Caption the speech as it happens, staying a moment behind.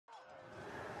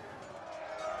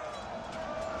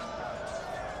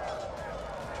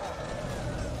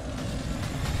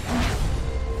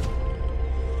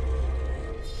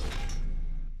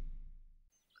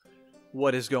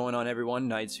What is going on, everyone?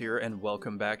 Knights here, and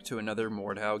welcome back to another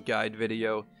Mordhau guide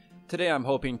video. Today I'm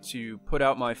hoping to put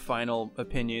out my final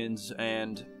opinions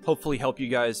and hopefully help you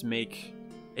guys make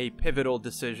a pivotal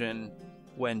decision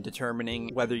when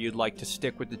determining whether you'd like to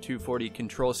stick with the 240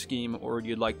 control scheme or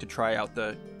you'd like to try out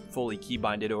the fully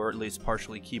keybinded or at least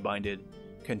partially keybinded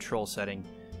control setting.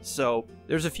 So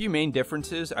there's a few main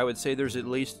differences. I would say there's at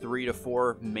least 3 to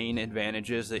 4 main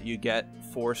advantages that you get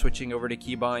for switching over to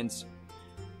keybinds,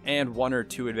 and 1 or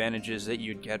 2 advantages that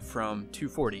you'd get from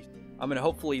 240. I'm going to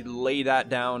hopefully lay that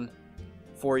down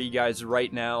for you guys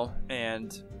right now,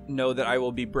 and know that I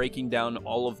will be breaking down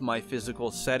all of my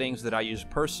physical settings that I use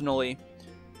personally,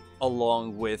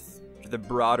 along with the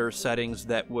broader settings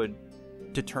that would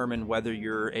determine whether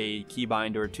you're a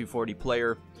keybind or a 240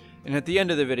 player. And at the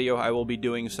end of the video, I will be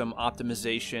doing some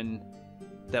optimization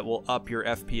that will up your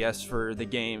FPS for the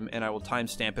game, and I will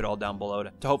timestamp it all down below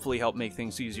to hopefully help make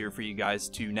things easier for you guys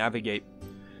to navigate.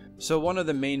 So one of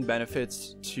the main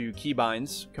benefits to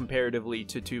keybinds comparatively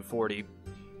to 240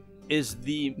 is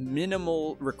the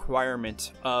minimal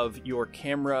requirement of your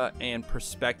camera and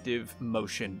perspective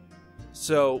motion.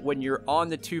 So when you're on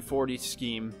the 240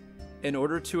 scheme, in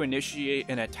order to initiate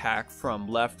an attack from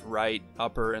left, right,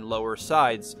 upper, and lower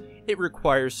sides, it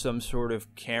requires some sort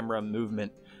of camera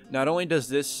movement. Not only does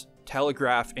this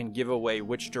telegraph and give away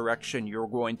which direction you're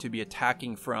going to be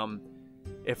attacking from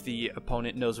if the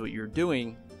opponent knows what you're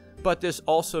doing, but this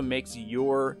also makes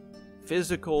your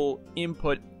physical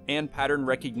input and pattern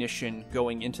recognition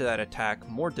going into that attack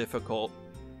more difficult,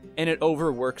 and it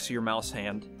overworks your mouse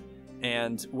hand.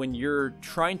 And when you're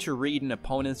trying to read an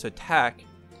opponent's attack,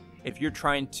 if you're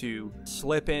trying to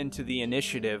slip into the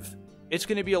initiative, it's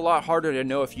going to be a lot harder to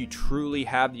know if you truly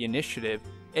have the initiative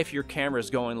if your camera's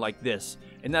going like this.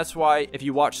 And that's why if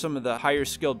you watch some of the higher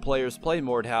skilled players play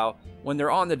Mordhau, when they're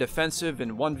on the defensive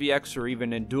in 1vx or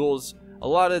even in duels, a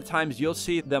lot of the times you'll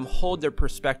see them hold their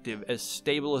perspective as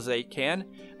stable as they can,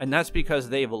 and that's because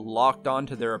they've locked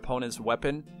onto their opponent's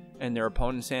weapon and their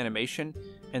opponent's animation,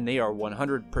 and they are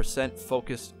 100%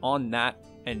 focused on that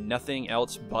and nothing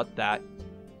else but that.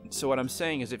 So what I'm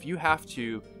saying is, if you have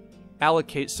to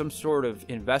allocate some sort of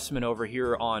investment over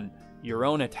here on your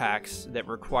own attacks that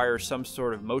require some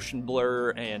sort of motion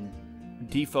blur and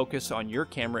defocus on your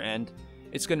camera end,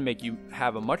 it's going to make you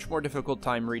have a much more difficult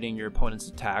time reading your opponent's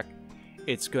attack.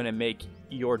 It's going to make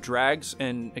your drags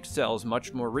and accels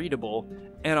much more readable,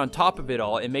 and on top of it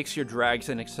all, it makes your drags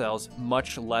and accels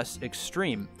much less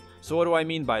extreme. So what do I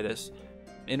mean by this?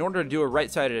 In order to do a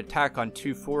right-sided attack on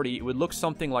 240, it would look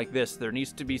something like this. There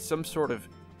needs to be some sort of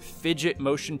fidget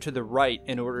motion to the right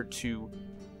in order to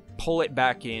pull it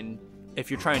back in if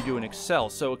you're trying to do an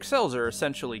accel. So accels are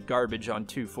essentially garbage on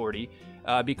 240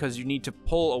 because you need to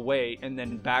pull away and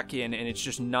then back in, and it's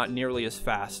just not nearly as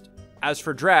fast. As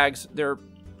for drags, they're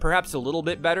perhaps a little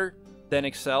bit better than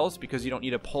accels because you don't need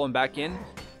to pull them back in.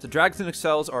 So drags and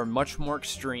accels are much more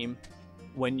extreme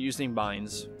when using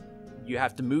binds. You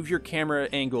have to move your camera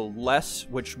angle less,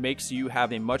 which makes you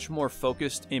have a much more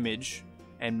focused image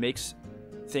and makes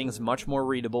things much more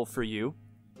readable for you.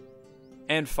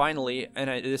 And finally,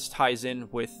 and this ties in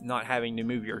with not having to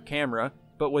move your camera,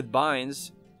 but with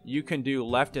binds, you can do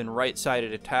left and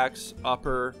right-sided attacks,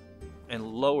 upper and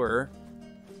lower,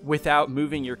 without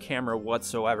moving your camera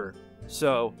whatsoever.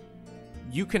 So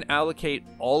you can allocate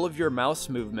all of your mouse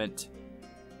movement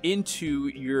into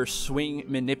your swing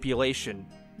manipulation,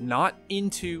 not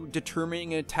into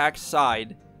determining an attack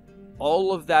side.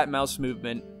 All of that mouse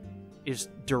movement is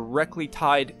directly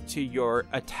tied to your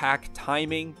attack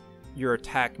timing, your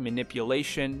attack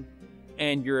manipulation,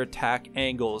 and your attack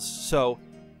angles. So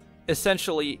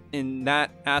essentially, in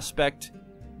that aspect,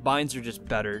 binds are just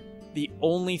better. The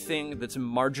only thing that's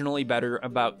marginally better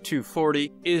about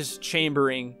 240 is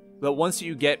chambering, but once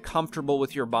you get comfortable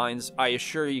with your binds, I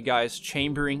assure you guys,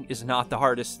 chambering is not the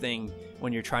hardest thing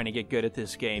when you're trying to get good at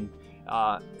this game.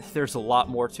 There's a lot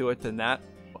more to it than that.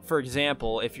 For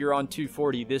example, if you're on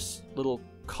 240, this little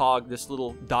cog, this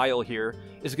little dial here,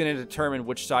 is going to determine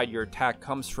which side your attack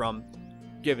comes from,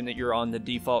 given that you're on the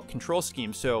default control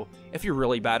scheme. So if you're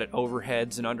really bad at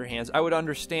overheads and underhands, I would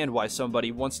understand why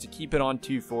somebody wants to keep it on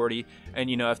 240, and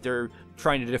you know, if they're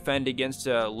trying to defend against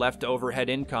a left overhead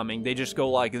incoming, they just go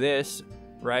like this,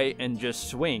 right, and just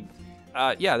swing.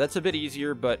 Yeah, that's a bit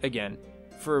easier, but again,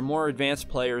 for more advanced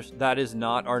players, that is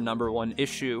not our #1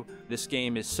 issue. This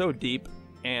game is so deep,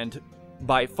 and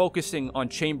by focusing on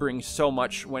chambering so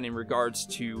much when in regards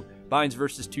to binds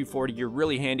versus 240, you're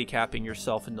really handicapping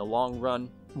yourself in the long run.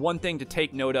 One thing to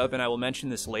take note of, and I will mention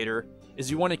this later, is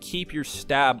you want to keep your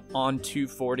stab on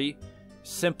 240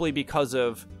 simply because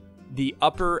of the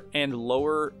upper and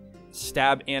lower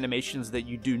stab animations that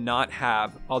you do not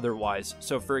have otherwise.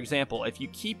 So for example, if you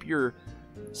keep your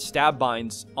stab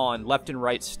binds on left and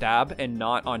right stab and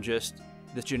not on just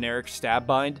the generic stab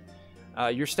bind,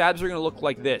 your stabs are going to look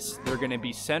like this. They're going to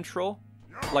be central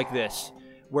like this.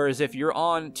 Whereas if you're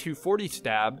on 240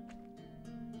 stab,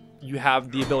 you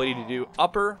have the ability to do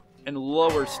upper and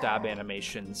lower stab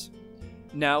animations.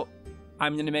 Now,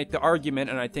 I'm going to make the argument,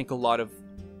 and I think a lot of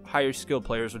higher skilled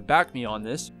players would back me on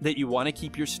this, that you want to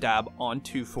keep your stab on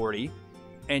 240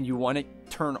 and you want to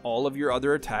turn all of your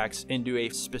other attacks into a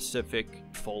specific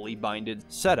fully binded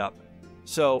setup.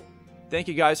 So thank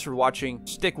you guys for watching.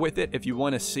 Stick with it if you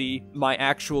want to see my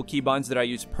actual keybinds that I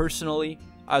use personally,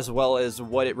 as well as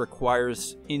what it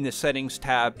requires in the settings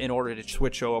tab in order to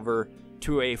switch over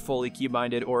to a fully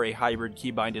keybinded or a hybrid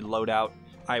keybinded loadout.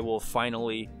 I will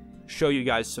finally show you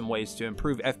guys some ways to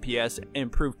improve FPS,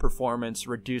 improve performance,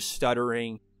 reduce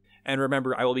stuttering, and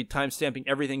remember, I will be timestamping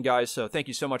everything, guys, so thank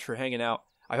you so much for hanging out.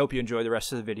 I hope you enjoy the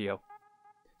rest of the video.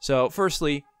 So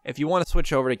firstly, if you want to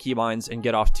switch over to keybinds and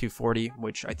get off 240,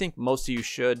 which I think most of you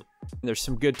should, there's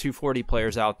some good 240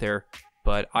 players out there,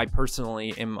 but I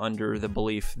personally am under the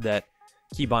belief that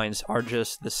keybinds are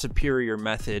just the superior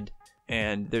method,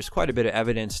 and there's quite a bit of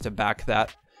evidence to back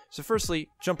that. So firstly,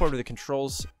 jump over to the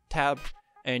controls tab,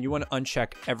 and you want to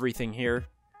uncheck everything here.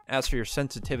 As for your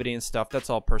sensitivity and stuff, that's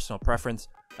all personal preference.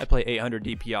 I play 800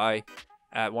 DPI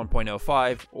at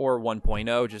 1.05 or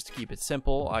 1.0 just to keep it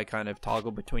simple. I kind of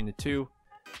toggle between the two.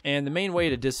 And the main way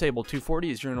to disable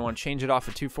 240 is you're going to want to change it off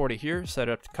at 240 here, set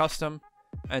it up to custom,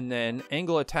 and then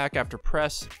angle attack after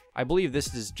press. I believe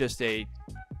this is just a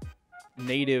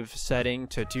native setting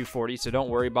to 240, so don't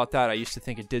worry about that. I used to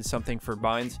think it did something for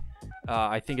binds.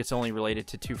 I think it's only related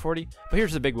to 240. But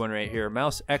here's the big one right here.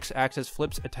 Mouse X-axis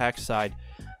flips attack side.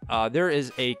 There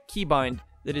is a keybind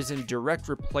that is in direct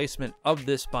replacement of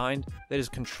this bind that is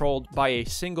controlled by a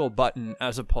single button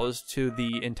as opposed to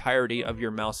the entirety of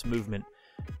your mouse movement.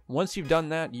 Once you've done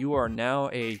that, you are now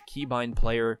a keybind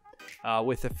player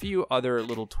with a few other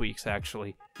little tweaks,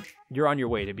 actually. You're on your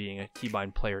way to being a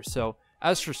keybind player. So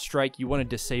as for strike, you want to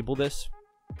disable this,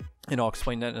 and I'll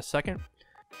explain that in a second.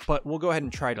 But we'll go ahead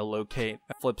and try to locate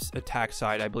flips attack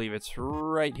side. I believe it's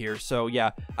right here. So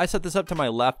yeah, I set this up to my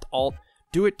left alt.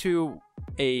 Do it to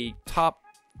a top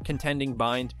contending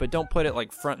bind, but don't put it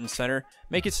like front and center.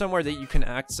 Make it somewhere that you can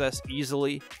access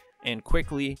easily and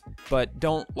quickly, but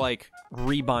don't like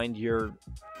rebind your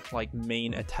like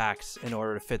main attacks in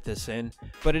order to fit this in.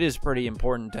 But it is pretty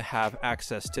important to have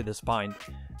access to this bind.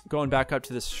 Going back up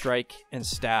to the strike and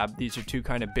stab, these are two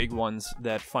kind of big ones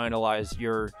that finalize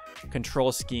your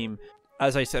control scheme.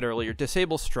 As I said earlier,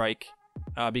 disable strike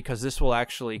because this will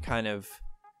actually kind of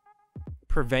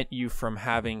prevent you from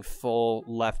having full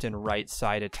left and right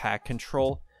side attack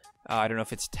control. I don't know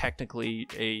if it's technically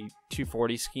a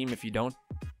 240 scheme if you don't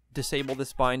disable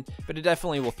this bind, but it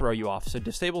definitely will throw you off. So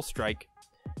disable strike.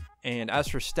 And as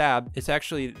for stab, it's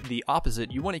actually the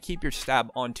opposite. You want to keep your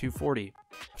stab on 240.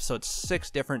 So it's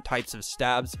 6 different types of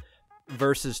stabs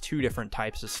versus 2 different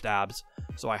types of stabs.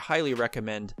 So I highly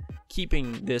recommend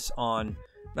keeping this on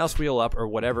mouse wheel up or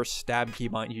whatever stab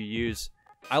keybind you use.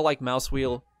 I like mouse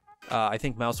wheel. I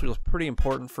think mouse wheel is pretty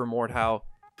important for Mordhau.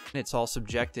 It's all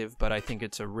subjective, but I think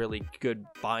it's a really good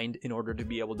bind in order to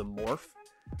be able to morph.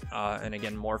 And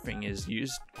again, morphing is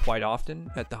used quite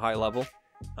often at the high level.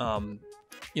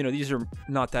 You know, these are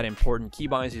not that important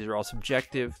keybinds. These are all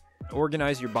subjective.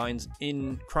 Organize your binds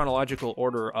in chronological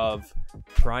order of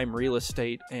prime real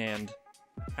estate and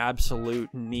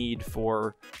absolute need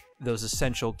for those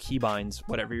essential keybinds.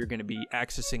 Whatever you're going to be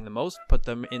accessing the most, put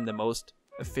them in the most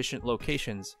efficient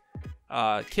locations.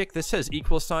 Kick, this says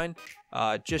equal sign.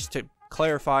 Just to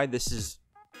clarify, this is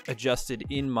adjusted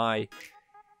in my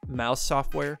mouse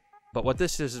software. But what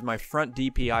this is my front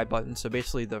DPI button, so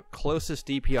basically the closest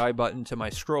DPI button to my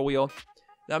scroll wheel.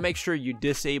 Now make sure you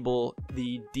disable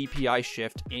the DPI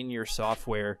shift in your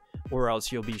software, or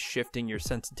else you'll be shifting your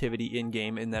sensitivity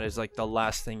in-game, and that is like the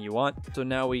last thing you want. So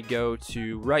now we go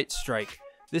to right strike.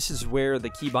 This is where the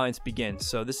keybinds begin.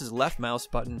 So this is left mouse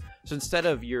button. So instead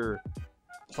of your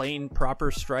plain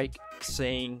proper strike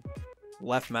saying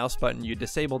left mouse button, you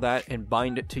disable that and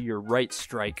bind it to your right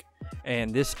strike.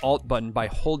 And this alt button, by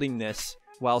holding this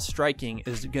while striking,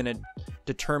 is going to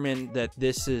determine that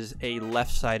this is a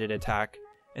left-sided attack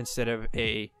instead of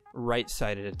a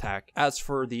right-sided attack. As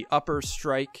for the upper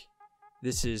strike,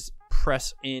 this is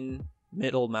press in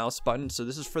middle mouse button. So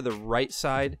this is for the right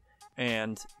side,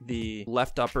 and the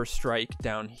left upper strike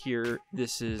down here,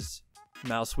 this is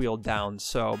mouse wheel down.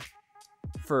 So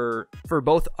for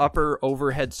both upper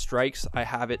overhead strikes, I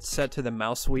have it set to the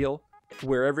mouse wheel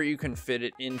wherever you can fit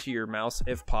it into your mouse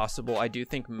if possible. I do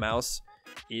think mouse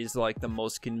is like the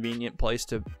most convenient place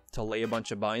to lay a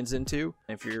bunch of binds into.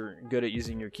 If you're good at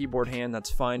using your keyboard hand, that's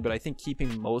fine, but I think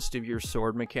keeping most of your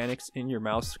sword mechanics in your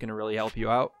mouse is going to really help you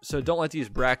out. So don't let these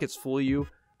brackets fool you.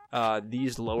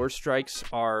 These lower strikes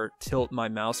are tilt my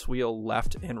mouse wheel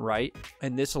left and right,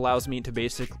 and this allows me to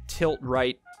basically tilt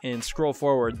right and scroll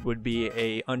forward would be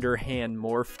a underhand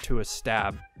morph to a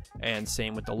stab, and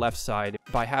same with the left side.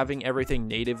 By having everything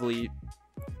natively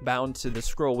bound to the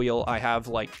scroll wheel, I have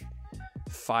like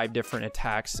 5 different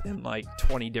attacks and like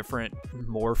 20 different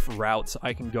morph routes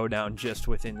I can go down just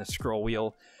within the scroll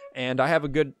wheel. And I have a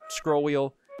good scroll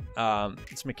wheel.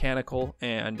 It's mechanical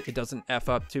and it doesn't F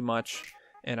up too much,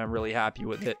 and I'm really happy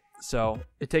with it. So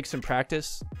it takes some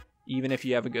practice. Even if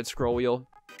you have a good scroll wheel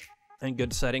and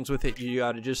good settings with it, you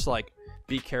gotta just like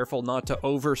be careful not to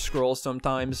over scroll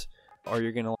sometimes, or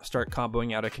you're gonna start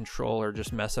comboing out of control or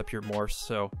just mess up your morphs.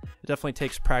 So it definitely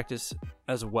takes practice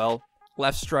as well.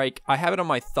 Left strike, I have it on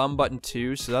my thumb button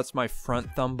too, so that's my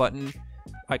front thumb button.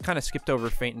 I kind of skipped over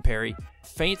feint and parry.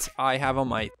 Feint I have on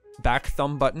my back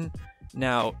thumb button.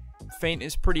 Now feint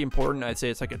is pretty important. I'd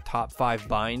say it's like a top 5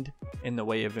 bind in the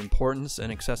way of importance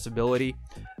and accessibility.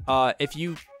 If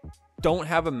you don't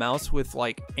have a mouse with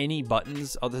like any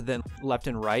buttons other than left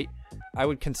and right, I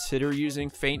would consider using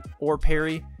feint or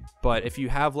parry. But if you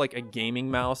have like a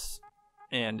gaming mouse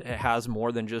and it has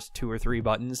more than just 2 or 3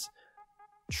 buttons,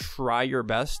 try your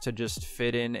best to just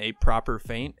fit in a proper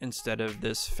feint instead of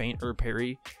this feint or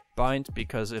parry bind,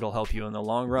 because it'll help you in the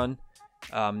long run.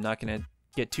 I'm not going to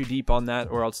get too deep on that,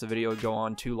 or else the video would go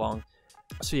on too long.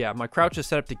 So yeah, my crouch is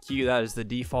set up to Q. That is the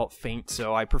default feint,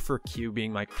 so I prefer Q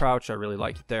being my crouch. I really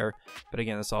like it there, but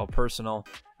again, it's all personal.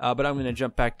 But I'm going to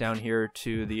jump back down here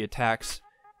to the attacks.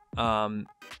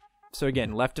 So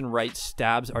again, left and right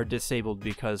stabs are disabled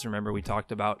because remember we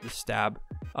talked about the stab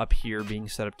up here being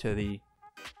set up to the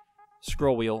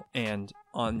scroll wheel and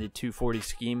on the 240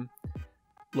 scheme.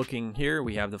 Looking here,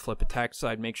 we have the flip attack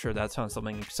side. Make sure that's on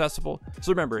something accessible.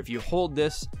 So remember, if you hold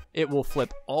this, it will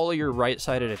flip all your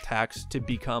right-sided attacks to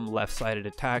become left-sided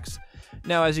attacks.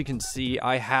 Now, as you can see,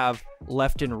 I have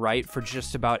left and right for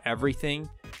just about everything,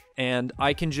 and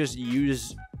I can just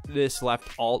use this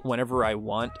left alt whenever I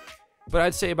want. But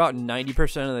I'd say about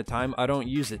 90% of the time, I don't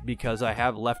use it because I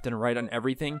have left and right on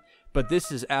everything. But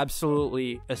this is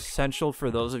absolutely essential for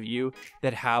those of you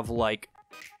that have like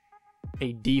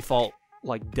a default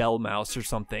like Dell mouse or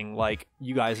something. Like,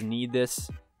 you guys need this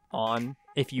on.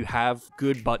 If you have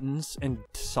good buttons and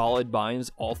solid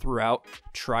binds all throughout,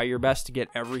 try your best to get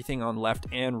everything on left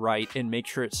and right and make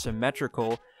sure it's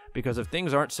symmetrical, because if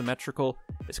things aren't symmetrical,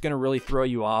 it's going to really throw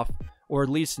you off, or at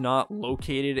least not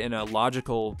located in a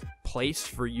logical place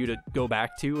for you to go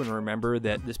back to and remember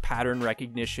that this pattern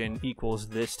recognition equals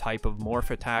this type of morph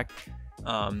attack.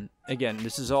 Again,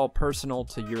 this is all personal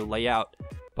to your layout,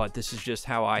 but this is just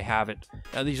how I have it.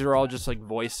 Now, these are all just like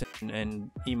voice and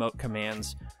emote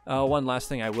commands. One last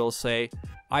thing I will say,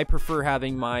 I prefer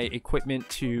having my equipment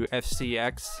to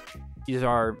FCX. These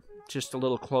are just a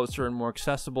little closer and more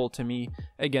accessible to me.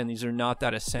 Again, these are not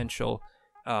that essential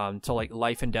to like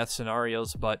life and death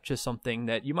scenarios, but just something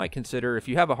that you might consider if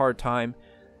you have a hard time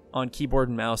on keyboard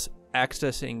and mouse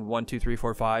accessing 1, 2, 3,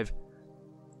 4, 5.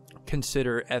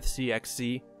 Consider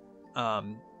FCXC.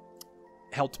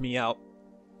 Helped me out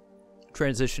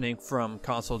transitioning from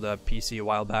console to PC a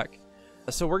while back.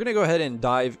 So we're gonna go ahead and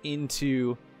dive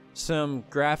into some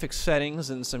graphics settings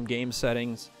and some game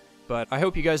settings, but I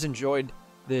hope you guys enjoyed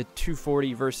the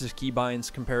 240 versus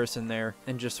keybinds comparison there,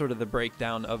 and just sort of the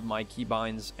breakdown of my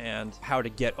keybinds and how to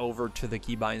get over to the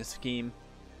keybind scheme.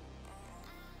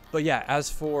 But yeah, as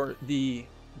for the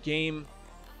game,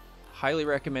 highly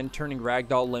recommend turning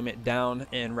ragdoll limit down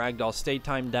and ragdoll stay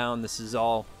time down. This is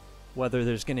all whether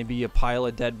there's going to be a pile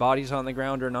of dead bodies on the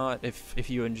ground or not. If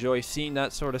you enjoy seeing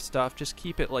that sort of stuff, just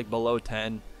keep it like below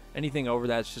 10. Anything over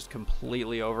that's just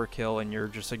completely overkill, and you're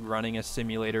just like running a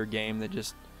simulator game that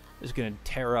just is going to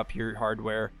tear up your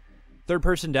hardware. Third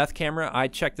person death camera, I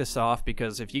check this off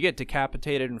because if you get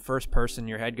decapitated in first person,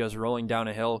 your head goes rolling down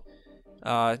a hill.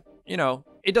 You know,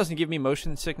 it doesn't give me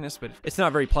motion sickness, but it's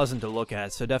not very pleasant to look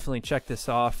at, so definitely check this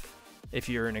off if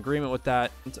you're in agreement with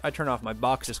that. I turn off my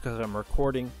box just because I'm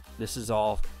recording. This is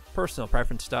all personal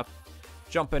preference stuff.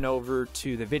 Jumping over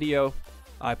to the video,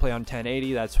 I play on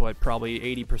 1080. That's what probably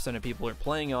 80% of people are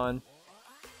playing on.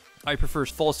 I prefer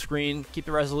full screen. Keep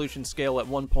the resolution scale at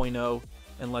 1.0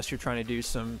 unless you're trying to do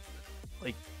some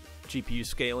like GPU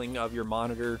scaling of your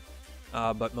monitor,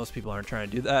 but most people aren't trying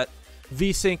to do that.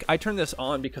 VSync, I turned this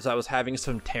on because I was having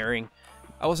some tearing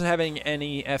I wasn't having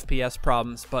any FPS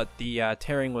problems, but the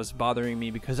tearing was bothering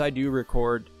me because I do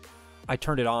record. I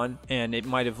turned it on, and it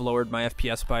might have lowered my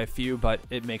FPS by a few, but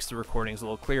it makes the recordings a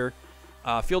little clearer.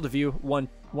 Field of view,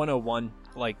 101.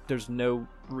 Like, there's no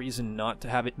reason not to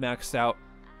have it maxed out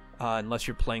unless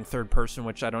you're playing third person,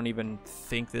 which I don't even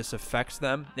think this affects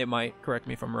them. It might, correct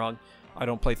me if I'm wrong. I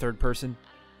don't play third person.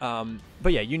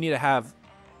 But yeah, you need to have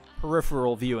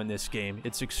peripheral view in this game.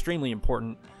 It's extremely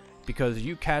important because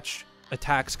you catch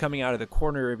attacks coming out of the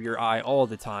corner of your eye all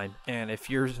the time, and if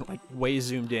you're like way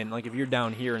zoomed in, like if you're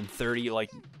down here in 30, like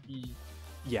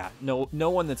yeah, no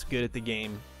one that's good at the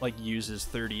game like uses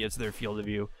 30 as their field of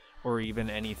view, or even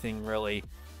anything really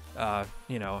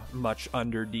you know, much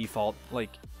under default.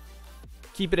 Like,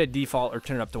 keep it at default or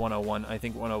turn it up to 101. I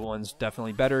think 101 is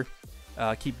definitely better.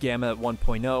 Keep gamma at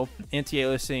 1.0.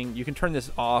 Anti-aliasing, you can turn this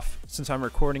off. Since I'm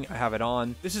recording, I have it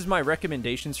on. This is my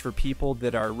recommendations for people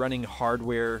that are running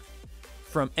hardware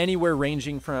from anywhere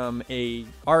ranging from a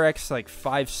RX like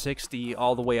 560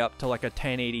 all the way up to like a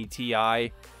 1080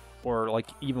 Ti, or like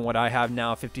even what I have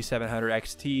now, 5700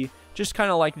 XT. Just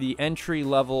kind of like the entry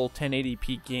level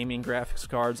 1080p gaming graphics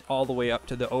cards all the way up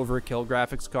to the overkill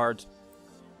graphics cards.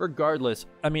 Regardless,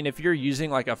 I mean, if you're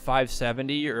using like a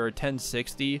 570 or a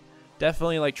 1060,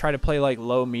 definitely like try to play like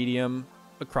low medium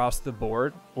across the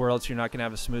board, or else you're not gonna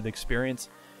have a smooth experience.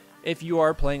 If you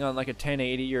are playing on like a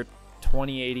 1080 or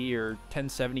 2080 or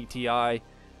 1070 Ti,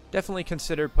 definitely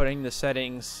consider putting the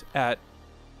settings at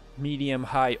medium,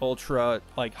 high, ultra,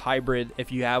 like hybrid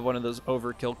if you have one of those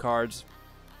overkill cards.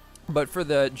 But for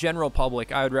the general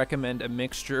public, I would recommend a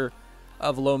mixture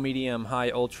of low, medium, high,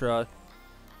 ultra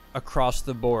across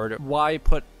the board. Why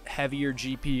put heavier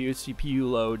GPU, CPU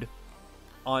load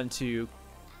onto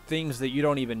things that you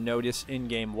don't even notice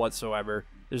in-game whatsoever?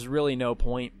 There's really no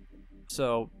point.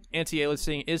 So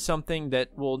anti-aliasing is something that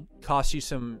will cost you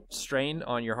some strain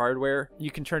on your hardware.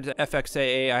 You can turn to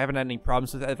FXAA. I haven't had any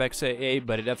problems with FXAA,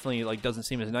 but it definitely like doesn't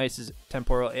seem as nice as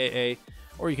temporal AA,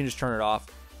 or you can just turn it off.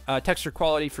 Texture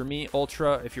quality for me,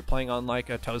 ultra. If you're playing on like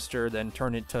a toaster, then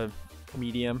turn it to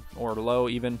medium or low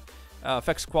even.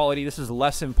 Effects quality, this is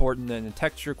less important than the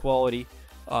texture quality.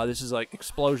 This is like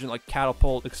explosion, like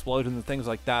catapult explosions and things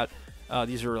like that.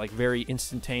 These are like very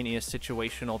instantaneous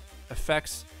situational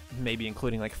effects, maybe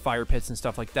including like fire pits and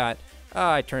stuff like that.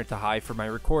 I turn it to high for my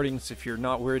recordings. If you're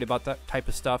not worried about that type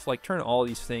of stuff, like turn all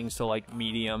these things to like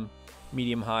medium,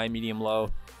 medium high, medium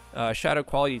low. Shadow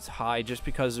quality is high just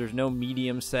because there's no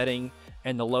medium setting,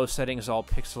 and the low setting is all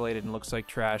pixelated and looks like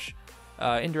trash.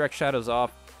 Indirect shadows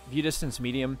off. View distance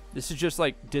medium. This is just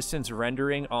like distance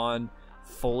rendering on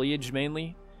foliage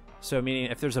mainly. So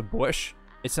meaning if there's a bush,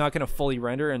 it's not going to fully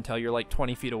render until you're like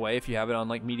 20 feet away if you have it on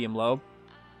like medium low.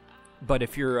 But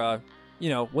if you're you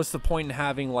know, what's the point in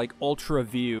having like ultra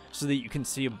view so that you can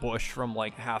see a bush from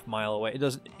like half mile away? It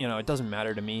doesn't, you know, it doesn't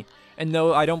matter to me. And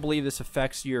no, I don't believe this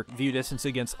affects your view distance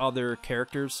against other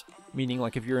characters, meaning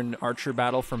like if you're in an archer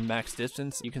battle from max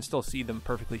distance, you can still see them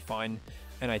perfectly fine.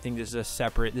 And I think this is a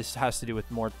separate, this has to do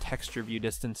with more texture view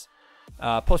distance.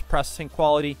 Post-processing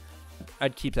quality,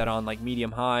 I'd keep that on like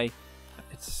medium high.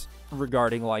 It's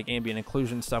regarding like ambient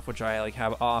occlusion stuff, which I like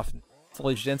have off.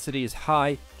 Foliage density is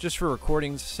high, just for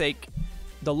recording's sake.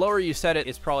 The lower you set it,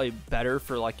 it's probably better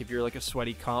for like if you're like a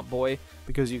sweaty comp boy,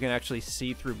 because you can actually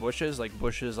see through bushes. Like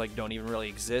bushes like don't even really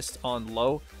exist on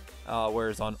low,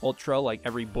 whereas on ultra, like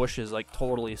every bush is like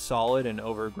totally solid and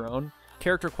overgrown.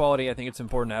 Character quality, I think it's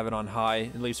important to have it on high,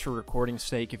 at least for recording's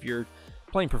sake. If you're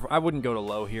playing, I wouldn't go to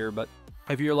low here, but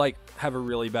if you're like have a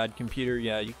really bad computer,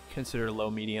 yeah, you consider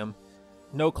low medium.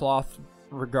 No cloth,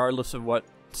 regardless of what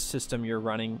system you're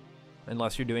running,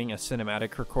 unless you're doing a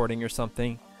cinematic recording or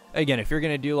something. Again, if you're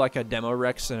going to do like a demo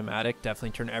rec cinematic,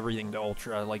 definitely turn everything to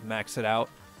ultra, like max it out,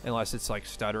 unless it's like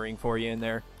stuttering for you in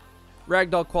there.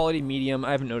 Ragdoll quality, medium.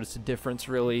 I haven't noticed a difference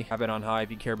really. Have it on high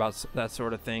if you care about that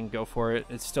sort of thing, go for it.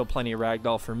 It's still plenty of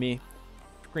ragdoll for me.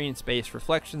 Green space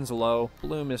reflections, low.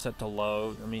 Bloom is set to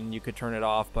low. I mean, you could turn it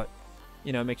off, but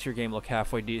you know, it makes your game look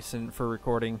halfway decent for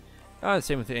recording.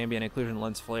 Same with the ambient occlusion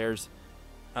lens flares.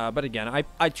 But again,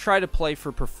 I try to play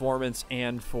for performance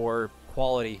and for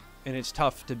quality, and it's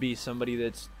tough to be somebody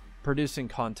that's producing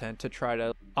content to try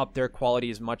to up their quality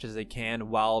as much as they can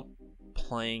while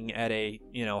playing at a,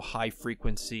 you know, high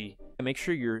frequency. Make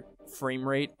sure your frame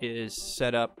rate is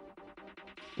set up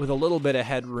with a little bit of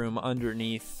headroom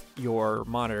underneath your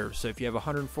monitor. So if you have a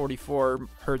 144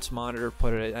 hertz monitor,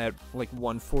 put it at like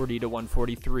 140 to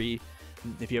 143.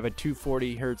 If you have a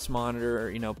 240 hertz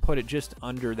monitor, you know, put it just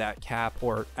under that cap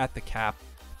or at the cap,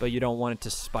 but you don't want it to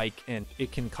spike and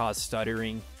it can cause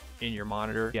stuttering in your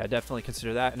monitor. Yeah, definitely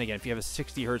consider that. And again, if you have a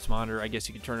 60 hertz monitor, I guess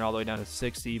you can turn it all the way down to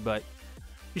 60, but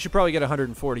You should probably get a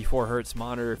 144 hertz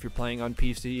monitor if you're playing on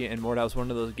PC, and Mordhau is one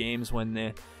of those games when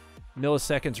the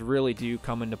milliseconds really do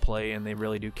come into play and they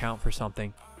really do count for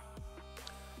something.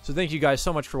 So thank you guys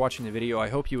so much for watching the video. I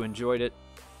hope you enjoyed it.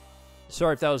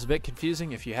 Sorry if that was a bit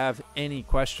confusing. If you have any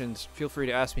questions, feel free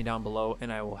to ask me down below,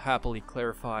 and I will happily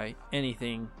clarify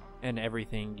anything and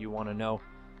everything you want to know.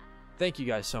 Thank you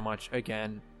guys so much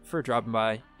again for dropping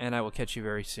by, and I will catch you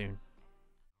very soon.